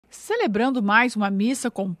celebrando mais uma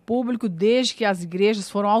missa com público desde que as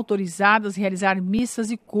igrejas foram autorizadas a realizar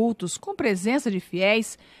missas e cultos com presença de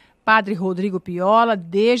fiéis. Padre Rodrigo Piola,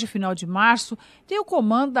 desde o final de março, tem o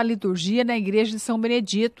comando da liturgia na Igreja de São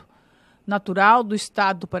Benedito. Natural do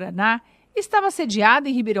estado do Paraná, estava sediado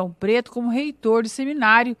em Ribeirão Preto como reitor de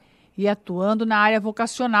seminário e atuando na área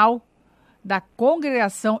vocacional. Da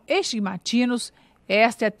congregação Estigmatinos,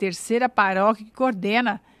 esta é a terceira paróquia que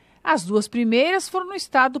coordena. As duas primeiras foram no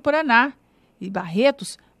estado do Paraná e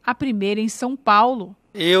Barretos, a primeira em São Paulo.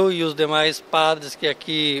 Eu e os demais padres que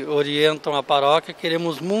aqui orientam a paróquia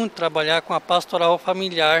queremos muito trabalhar com a pastoral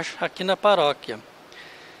familiar aqui na paróquia.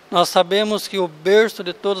 Nós sabemos que o berço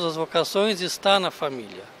de todas as vocações está na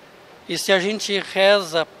família. E se a gente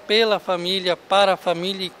reza pela família, para a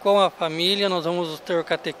família e com a família, nós vamos ter o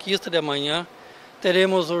catequista de amanhã,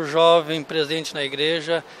 teremos o jovem presente na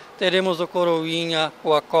igreja, teremos o coroinha,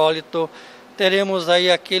 o acólito, teremos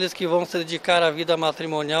aí aqueles que vão se dedicar à vida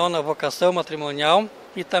matrimonial, na vocação matrimonial,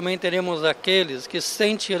 e também teremos aqueles que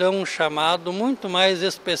sentirão um chamado muito mais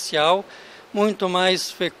especial, muito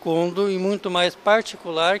mais fecundo e muito mais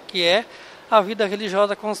particular, que é a vida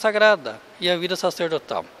religiosa consagrada e a vida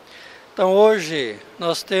sacerdotal. Então hoje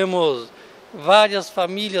nós temos várias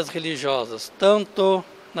famílias religiosas, tanto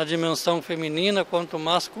na dimensão feminina quanto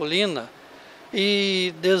masculina,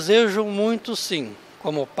 e desejo muito sim,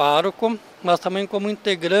 como pároco, mas também como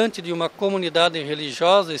integrante de uma comunidade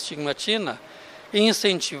religiosa estigmatina,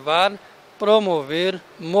 incentivar, promover,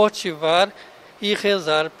 motivar e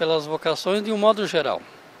rezar pelas vocações de um modo geral,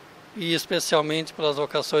 e especialmente pelas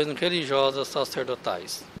vocações religiosas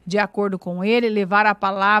sacerdotais. De acordo com ele, levar a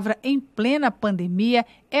palavra em plena pandemia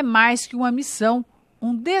é mais que uma missão,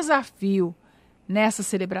 um desafio. Nessa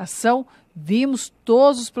celebração, vimos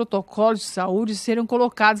todos os protocolos de saúde serem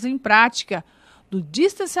colocados em prática, do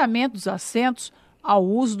distanciamento dos assentos ao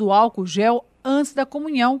uso do álcool gel antes da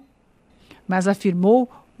comunhão. Mas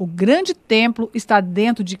afirmou, o grande templo está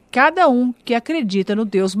dentro de cada um que acredita no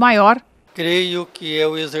Deus maior. Creio que é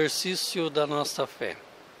o exercício da nossa fé.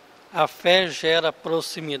 A fé gera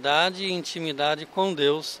proximidade e intimidade com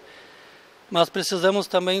Deus, mas precisamos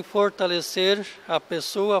também fortalecer a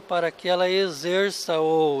pessoa para que ela exerça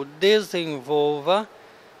ou desenvolva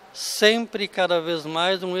sempre e cada vez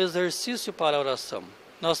mais um exercício para a oração.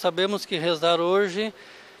 Nós sabemos que rezar hoje,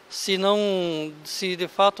 se de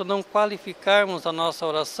fato não qualificarmos a nossa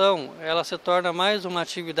oração, ela se torna mais uma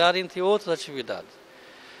atividade entre outras atividades.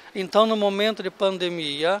 Então, no momento de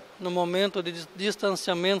pandemia, no momento de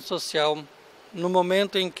distanciamento social, no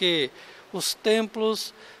momento em que os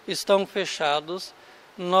templos estão fechados,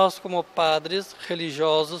 nós como padres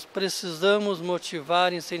religiosos precisamos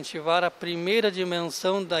motivar e incentivar a primeira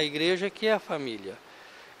dimensão da igreja, que é a família.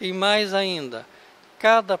 E mais ainda,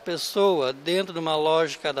 cada pessoa dentro de uma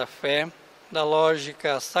lógica da fé, da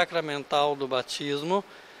lógica sacramental do batismo,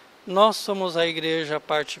 nós somos a igreja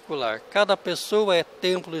particular. Cada pessoa é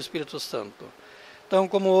templo do Espírito Santo. Então,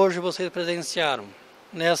 como hoje vocês presenciaram,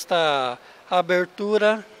 nesta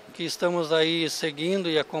abertura que estamos aí seguindo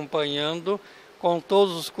e acompanhando, com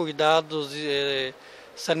todos os cuidados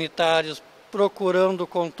sanitários, procurando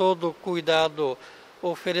com todo cuidado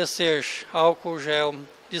oferecer álcool gel,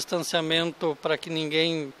 distanciamento para que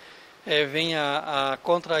ninguém venha a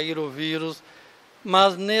contrair o vírus,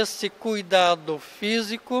 mas nesse cuidado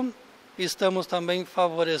físico estamos também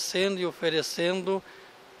favorecendo e oferecendo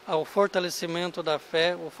ao fortalecimento da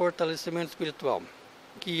fé, o fortalecimento espiritual,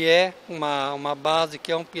 que é uma base,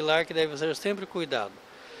 que é um pilar que deve ser sempre cuidado.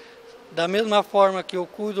 Da mesma forma que eu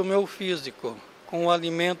cuido do meu físico com o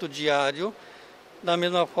alimento diário, da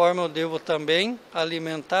mesma forma eu devo também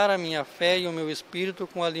alimentar a minha fé e o meu espírito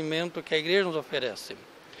com o alimento que a igreja nos oferece.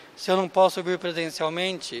 Se eu não posso vir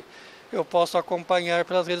presencialmente, eu posso acompanhar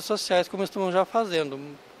pelas redes sociais, como estamos já fazendo.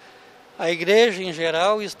 A igreja, em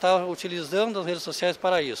geral, está utilizando as redes sociais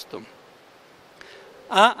para isto.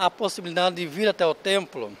 Há a possibilidade de vir até o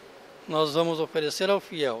templo, nós vamos oferecer ao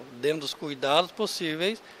fiel, dentro dos cuidados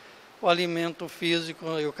possíveis, o alimento físico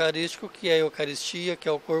eucarístico, que é a Eucaristia, que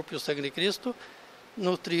é o corpo e o sangue de Cristo,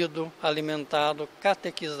 nutrido, alimentado,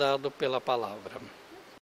 catequizado pela palavra.